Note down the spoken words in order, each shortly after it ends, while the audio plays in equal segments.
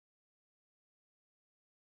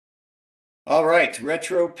All right,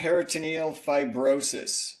 retroperitoneal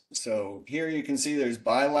fibrosis. So here you can see there's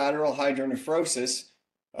bilateral hydronephrosis,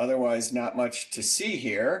 otherwise not much to see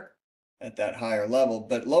here at that higher level,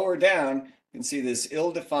 but lower down you can see this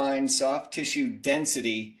ill-defined soft tissue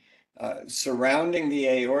density surrounding the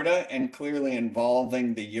aorta and clearly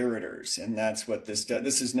involving the ureters, and that's what this does.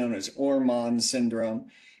 This is known as Ormond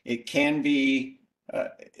syndrome. It can be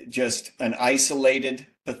just an isolated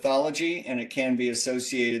pathology, and it can be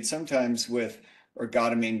associated sometimes with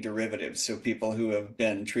ergotamine derivatives. So people who have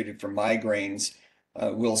been treated for migraines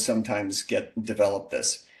will sometimes develop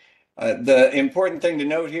this. The important thing to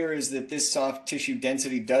note here is that this soft tissue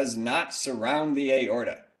density does not surround the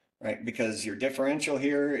aorta, right? Because your differential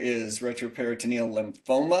here is retroperitoneal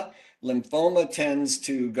lymphoma. Lymphoma tends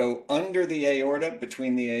to go under the aorta,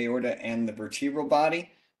 between the aorta and the vertebral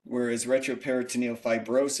body, whereas retroperitoneal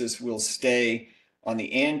fibrosis will stay on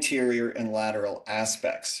the anterior and lateral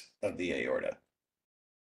aspects of the aorta.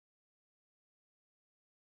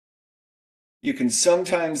 You can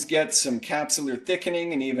sometimes get some capsular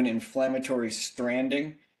thickening and even inflammatory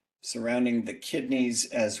stranding surrounding the kidneys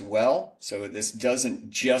as well. So this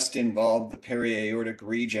doesn't just involve the periaortic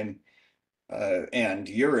region and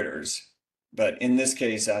ureters, but in this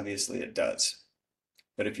case, obviously it does.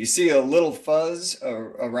 But if you see a little fuzz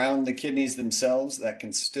around the kidneys themselves, that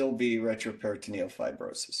can still be retroperitoneal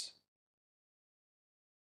fibrosis.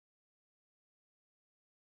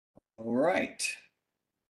 All right.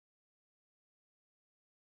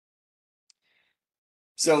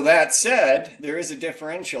 So that said, there is a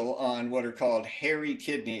differential on what are called hairy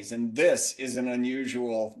kidneys, and this is an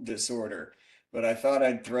unusual disorder, but I thought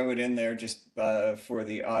I'd throw it in there just for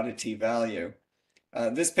the oddity value.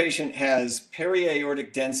 This patient has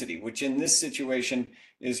periaortic density, which in this situation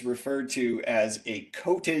is referred to as a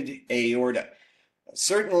coated aorta.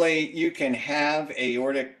 Certainly, you can have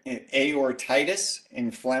aortitis,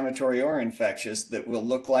 inflammatory or infectious, that will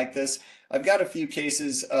look like this. I've got a few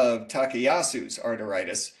cases of Takayasu's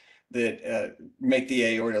arteritis that make the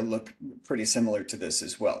aorta look pretty similar to this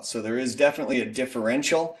as well. So there is definitely a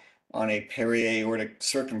differential on a periaortic,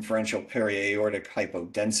 circumferential periaortic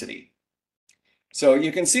hypodensity. So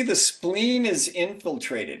you can see the spleen is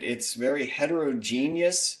infiltrated. It's very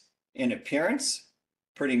heterogeneous in appearance,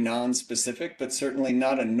 pretty non-specific, but certainly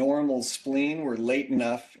not a normal spleen. We're late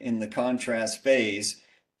enough in the contrast phase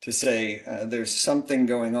to say there's something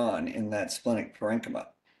going on in that splenic parenchyma.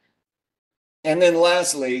 And then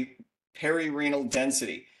lastly, perirenal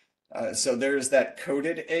density. So there's that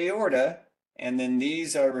coated aorta, and then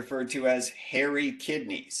these are referred to as hairy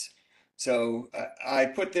kidneys. So I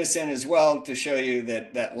put this in as well to show you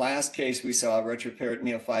that that last case we saw,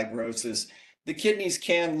 retroperitoneal fibrosis, the kidneys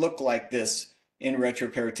can look like this in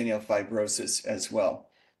retroperitoneal fibrosis as well.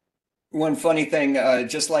 One funny thing,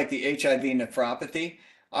 just like the HIV nephropathy,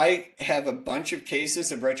 I have a bunch of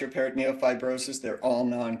cases of retroperitoneal fibrosis. They're all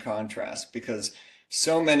non-contrast because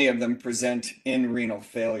so many of them present in renal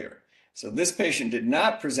failure. So this patient did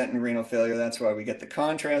not present in renal failure. That's why we get the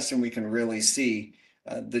contrast and we can really see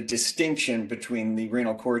the distinction between the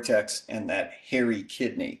renal cortex and that hairy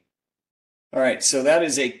kidney. All right, so that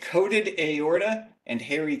is a coated aorta and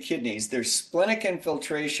hairy kidneys. There's splenic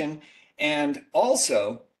infiltration, and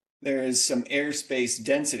also there is some airspace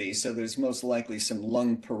density, so there's most likely some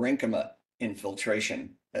lung parenchyma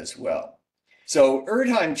infiltration as well. So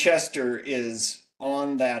Erdheim-Chester is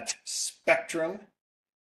on that spectrum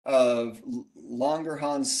of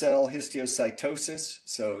Langerhans cell histiocytosis,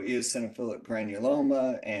 so eosinophilic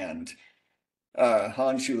granuloma and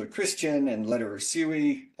Hahn-Schuler-Christian and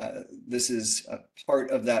Lederer-Suey. This is a part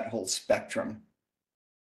of that whole spectrum.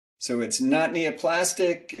 So it's not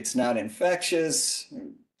neoplastic, it's not infectious,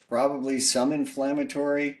 probably some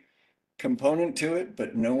inflammatory component to it,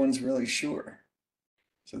 but no one's really sure.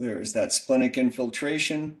 So there's that splenic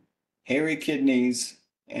infiltration, hairy kidneys,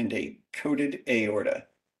 and a coated aorta.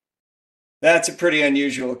 That's a pretty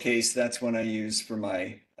unusual case. That's one I use for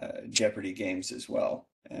my Jeopardy games as well.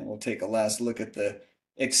 And we'll take a last look at the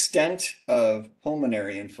extent of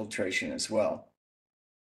pulmonary infiltration as well.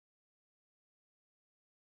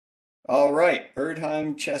 All right,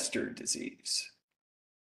 Erdheim-Chester disease.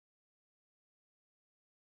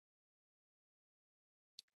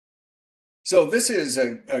 So this is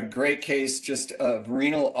a great case just of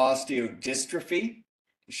renal osteodystrophy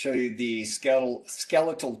to show you the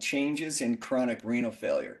skeletal changes in chronic renal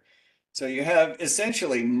failure. So you have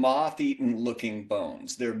essentially moth-eaten looking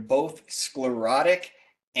bones. They're both sclerotic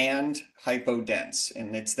and hypodense,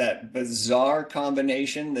 and it's that bizarre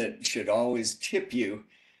combination that should always tip you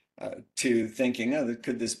to thinking, oh,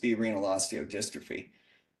 could this be renal osteodystrophy?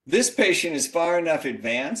 This patient is far enough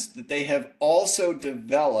advanced that they have also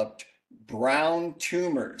developed brown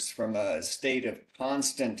tumors from a state of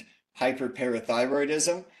constant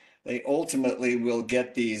hyperparathyroidism. They ultimately will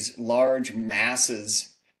get these large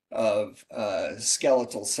masses of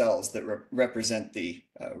skeletal cells that represent the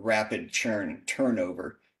rapid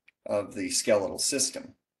turnover of the skeletal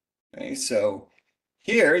system. Okay, so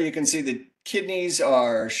here you can see the kidneys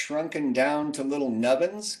are shrunken down to little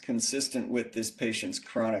nubbins, consistent with this patient's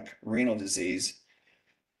chronic renal disease.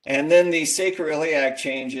 And then the sacroiliac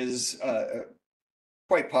changes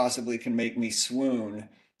quite possibly can make me swoon.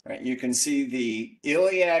 Right? You can see the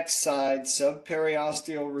iliac side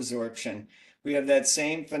subperiosteal resorption. We have that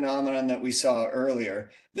same phenomenon that we saw earlier.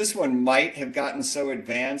 This one might have gotten so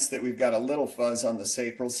advanced that we've got a little fuzz on the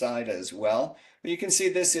sacral side as well. But you can see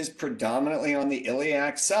this is predominantly on the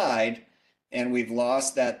iliac side, and we've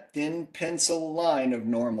lost that thin pencil line of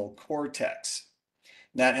normal cortex.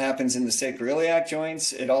 That happens in the sacroiliac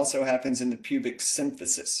joints. It also happens in the pubic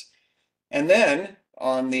symphysis. And then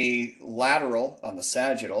on the lateral, on the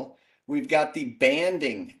sagittal, we've got the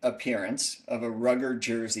banding appearance of a rugger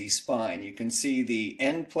jersey spine. You can see the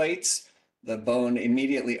end plates, the bone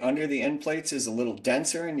immediately under the end plates is a little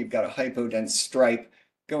denser, and you've got a hypodense stripe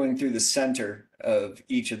going through the center of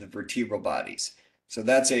each of the vertebral bodies. So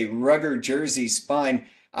that's a rugger jersey spine.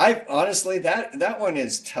 I honestly, that one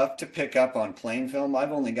is tough to pick up on plain film.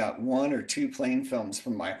 I've only got 1 or 2 plain films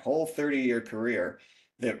from my whole 30-year career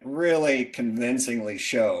that really convincingly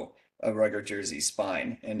show a rugger jersey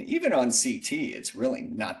spine. And even on CT, it's really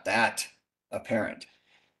not that apparent.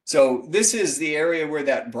 So this is the area where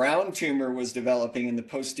that brown tumor was developing in the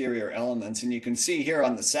posterior elements. And you can see here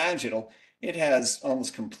on the sagittal, it has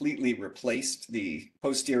almost completely replaced the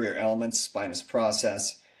posterior elements, spinous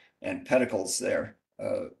process, and pedicles there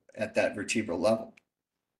at that vertebral level.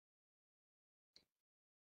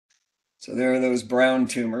 So there are those brown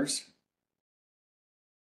tumors.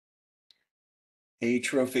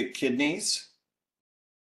 Atrophic kidneys.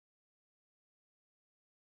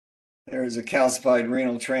 There's a calcified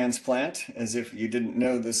renal transplant, as if you didn't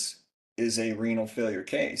know this is a renal failure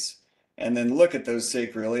case. And then look at those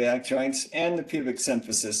sacroiliac joints, and the pubic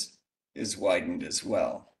symphysis is widened as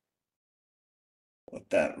well. Let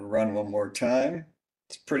that run one more time.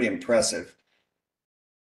 It's pretty impressive.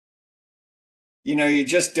 You know, you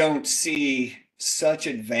just don't see such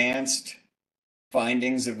advanced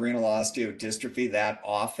findings of renal osteodystrophy that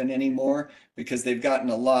often anymore because they've gotten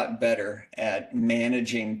a lot better at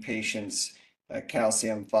managing patients'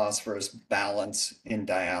 calcium phosphorus balance in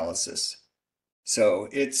dialysis. So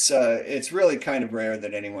it's really kind of rare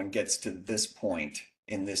that anyone gets to this point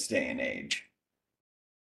in this day and age.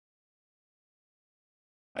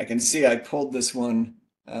 I can see I pulled this one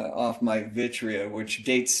off my Vitria, which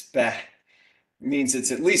dates back, means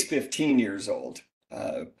it's at least 15 years old,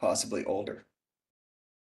 possibly older.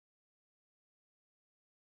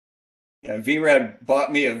 Yeah, vRad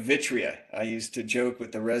bought me a Vitria. I used to joke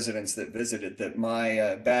with the residents that visited that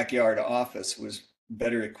my backyard office was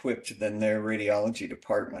better equipped than their radiology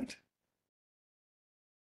department.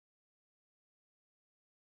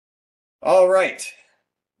 All right.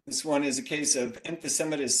 This one is a case of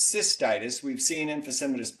emphysematous cystitis. We've seen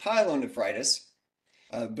emphysematous pyelonephritis,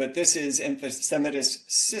 but this is emphysematous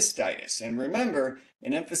cystitis. And remember,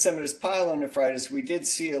 in emphysematous pyelonephritis, we did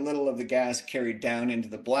see a little of the gas carried down into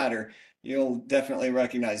the bladder. You'll definitely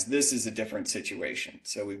recognize this is a different situation.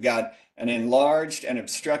 So we've got an enlarged and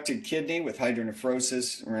obstructed kidney with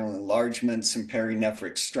hydronephrosis, renal enlargement, some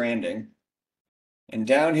perinephric stranding. And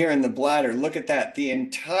down here in the bladder, look at that. The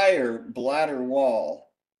entire bladder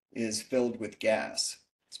wall is filled with gas.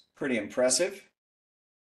 It's pretty impressive.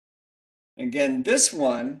 Again, this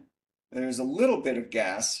one, there's a little bit of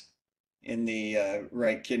gas in the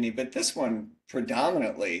right kidney, but this one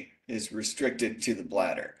predominantly is restricted to the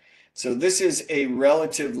bladder. So this is a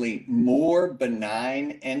relatively more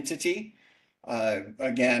benign entity.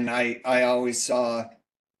 Again, I always saw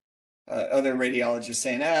other radiologists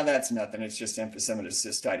saying, that's nothing, it's just emphysematous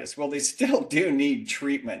cystitis. Well, they still do need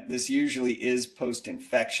treatment. This usually is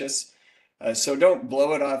post-infectious. So don't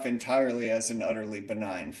blow it off entirely as an utterly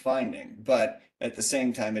benign finding. But at the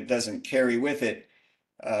same time, it doesn't carry with it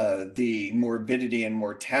the morbidity and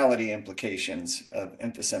mortality implications of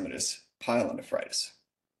emphysematous pyelonephritis.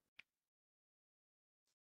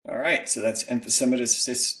 All right, so that's emphysematous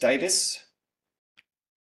cystitis.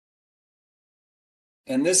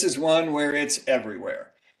 And this is one where it's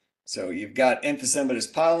everywhere. So you've got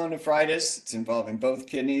emphysematous pyelonephritis. It's involving both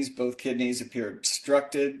kidneys. Both kidneys appear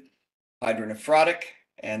obstructed, hydronephrotic,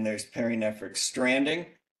 and there's perinephric stranding.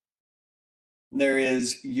 There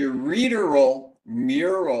is ureteral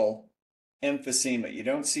mural emphysema. You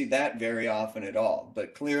don't see that very often at all,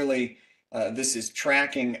 but clearly this is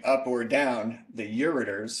tracking up or down the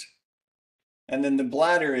ureters. And then the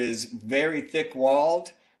bladder is very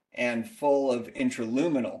thick-walled and full of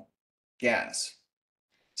intraluminal gas.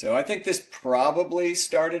 So I think this probably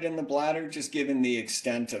started in the bladder, just given the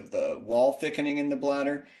extent of the wall thickening in the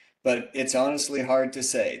bladder, but it's honestly hard to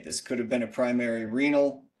say. This could have been a primary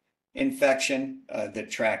renal infection that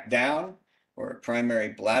tracked down, or a primary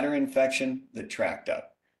bladder infection that tracked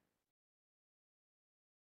up.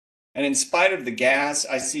 And in spite of the gas,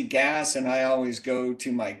 I see gas and I always go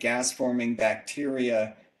to my gas-forming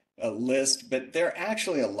bacteria list, but there are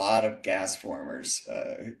actually a lot of gas formers.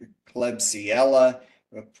 Klebsiella,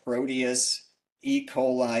 Proteus, E.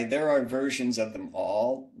 coli, there are versions of them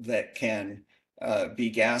all that can be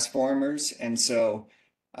gas formers. And so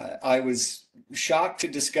I was shocked to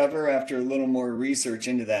discover after a little more research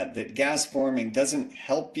into that gas forming doesn't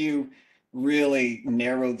help you really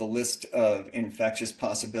narrow the list of infectious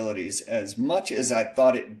possibilities as much as I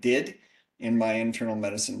thought it did in my internal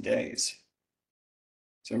medicine days.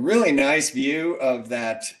 So really nice view of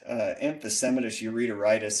that emphysematous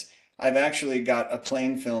ureteritis. I've actually got a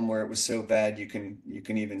plain film where it was so bad you can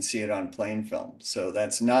even see it on plain film. So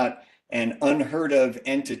that's not an unheard of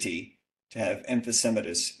entity to have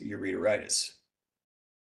emphysematous ureteritis.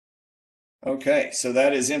 Okay, so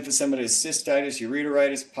that is emphysematous cystitis,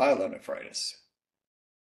 ureteritis, pyelonephritis.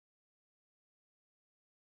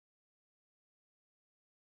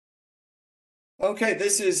 Okay,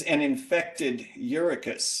 this is an infected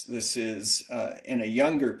uricus. This is in a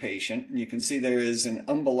younger patient. You can see there is an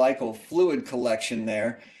umbilical fluid collection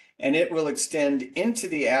there, and it will extend into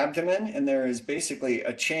the abdomen, and there is basically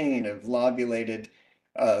a chain of lobulated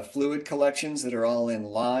fluid collections that are all in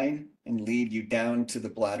line and lead you down to the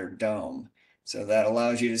bladder dome. So that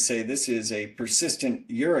allows you to say this is a persistent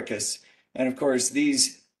uricus. And of course,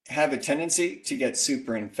 these have a tendency to get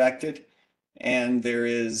superinfected. And there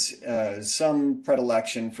is some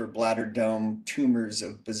predilection for bladder dome tumors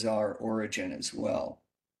of bizarre origin as well.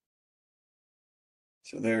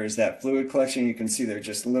 So there is that fluid collection. You can see they're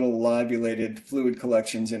just little lobulated fluid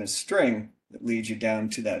collections in a string that lead you down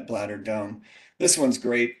to that bladder dome. This one's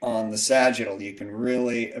great on the sagittal. You can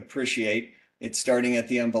really appreciate it starting at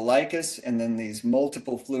the umbilicus and then these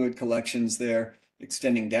multiple fluid collections there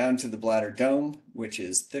extending down to the bladder dome, which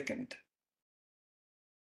is thickened.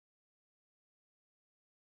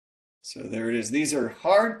 So there it is. These are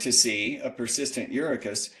hard to see, a persistent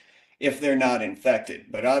uricus, if they're not infected.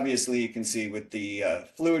 But obviously you can see with the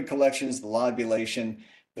fluid collections, the lobulation,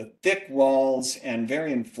 the thick walls, and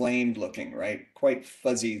very inflamed looking, right? Quite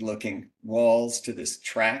fuzzy looking walls to this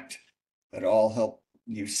tract that all help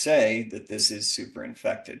you say that this is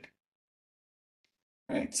superinfected.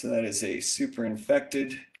 All right, so that is a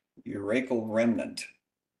superinfected urachal remnant.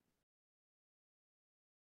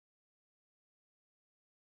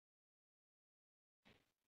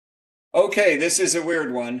 Okay, this is a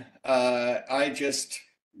weird one. I just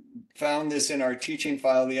found this in our teaching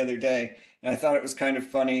file the other day, and I thought it was kind of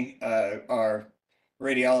funny. Our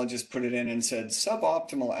radiologist put it in and said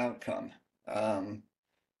suboptimal outcome.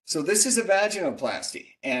 So this is a vaginoplasty,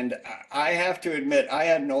 and I have to admit, I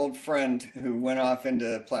had an old friend who went off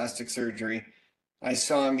into plastic surgery. I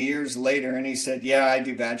saw him years later, and he said, "Yeah, I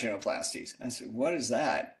do vaginoplasties." I said, "What is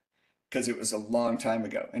that?" Because it was a long time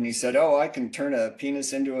ago. And he said, "Oh, I can turn a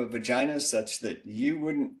penis into a vagina such that you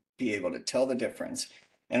wouldn't be able to tell the difference."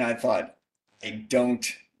 And I thought, I don't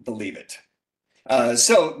believe it.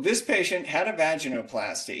 So this patient had a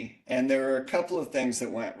vaginoplasty, and there were a couple of things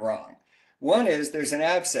that went wrong. One is there's an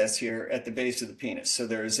abscess here at the base of the penis. So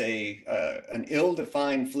there's an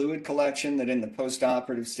ill-defined fluid collection that in the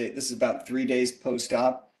postoperative state, this is about 3 days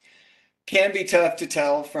post-op, can be tough to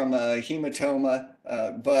tell from a hematoma,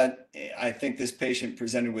 but I think this patient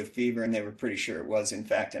presented with fever and they were pretty sure it was in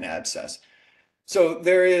fact an abscess. So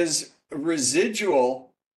there is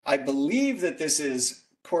residual, I believe that this is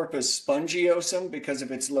corpus spongiosum because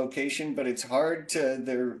of its location, but it's hard to,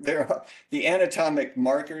 the anatomic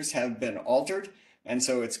markers have been altered, and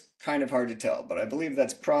so it's kind of hard to tell, but I believe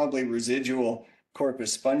that's probably residual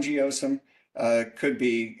corpus spongiosum, could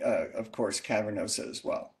be, of course, cavernosa as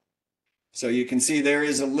well. So you can see there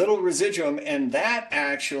is a little residuum, and that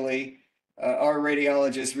actually, our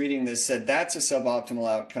radiologist reading this said that's a suboptimal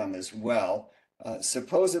outcome as well.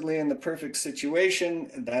 Supposedly in the perfect situation,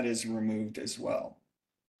 that is removed as well.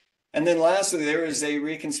 And then lastly, there is a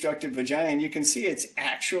reconstructed vagina, and you can see it's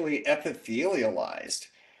actually epithelialized.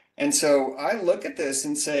 And so I look at this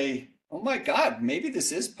and say, oh my God, maybe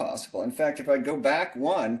this is possible. In fact, if I go back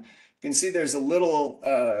one, You can see there's a little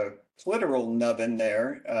clitoral nub in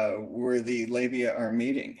there where the labia are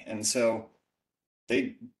meeting. And so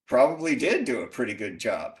they probably did do a pretty good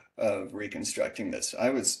job of reconstructing this. I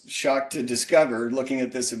was shocked to discover, looking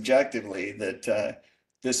at this objectively, that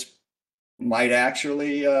this might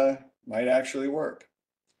actually work.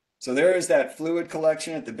 So there is that fluid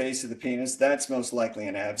collection at the base of the penis. That's most likely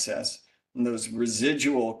an abscess. And those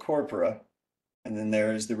residual corpora. And then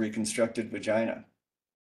there is the reconstructed vagina.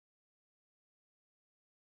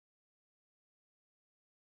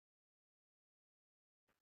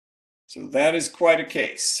 So that is quite a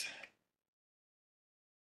case.